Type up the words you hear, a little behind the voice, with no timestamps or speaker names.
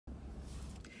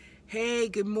Hey,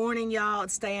 good morning, y'all.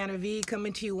 It's Diana V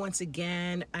coming to you once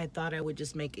again. I thought I would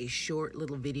just make a short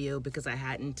little video because I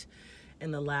hadn't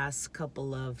in the last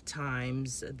couple of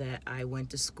times that I went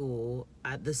to school.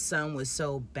 The sun was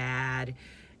so bad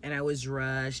and I was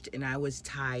rushed and I was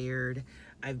tired.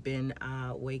 I've been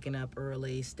waking up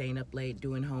early, staying up late,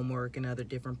 doing homework and other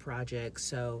different projects.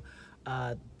 So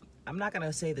I'm not going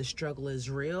to say the struggle is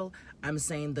real. I'm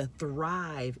saying the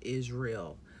thrive is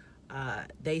real.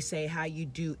 They say how you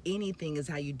do anything is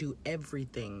how you do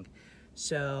everything.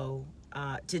 So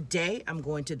today I'm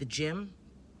going to the gym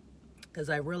because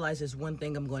I realize there's one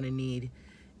thing I'm going to need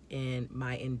in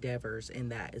my endeavors,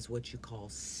 and that is what you call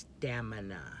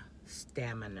stamina.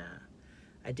 Stamina.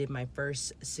 I did my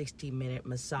first 60-minute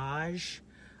massage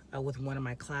with one of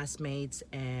my classmates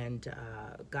and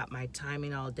got my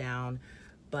timing all down,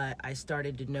 but I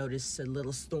started to notice a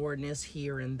little soreness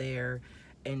here and there.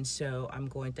 And so I'm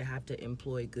going to have to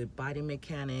employ good body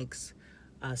mechanics,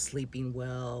 sleeping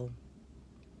well,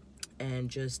 and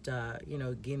just,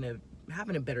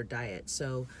 having a better diet.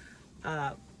 So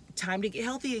time to get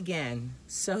healthy again.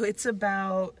 So it's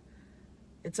almost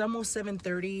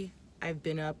 7:30. I've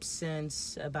been up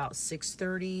since about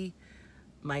 6:30.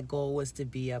 My goal was to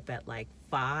be up at like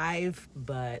 5,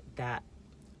 but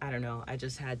I don't know, I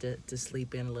just had to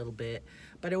sleep in a little bit.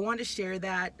 But I wanted to share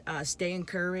that. Stay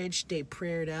encouraged, stay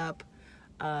prayed up.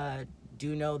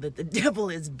 Do know that the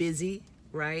devil is busy,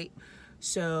 right?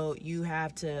 So you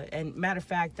have to, and matter of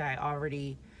fact,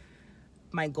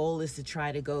 my goal is to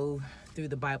try to go through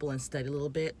the Bible and study a little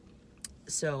bit.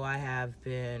 So I have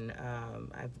been,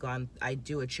 I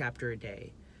do a chapter a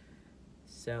day.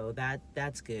 So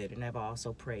that's good, and I've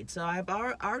also prayed. So I've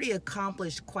already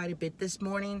accomplished quite a bit this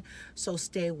morning. So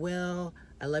stay well.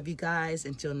 I love you guys.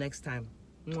 Until next time.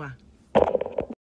 Mwah.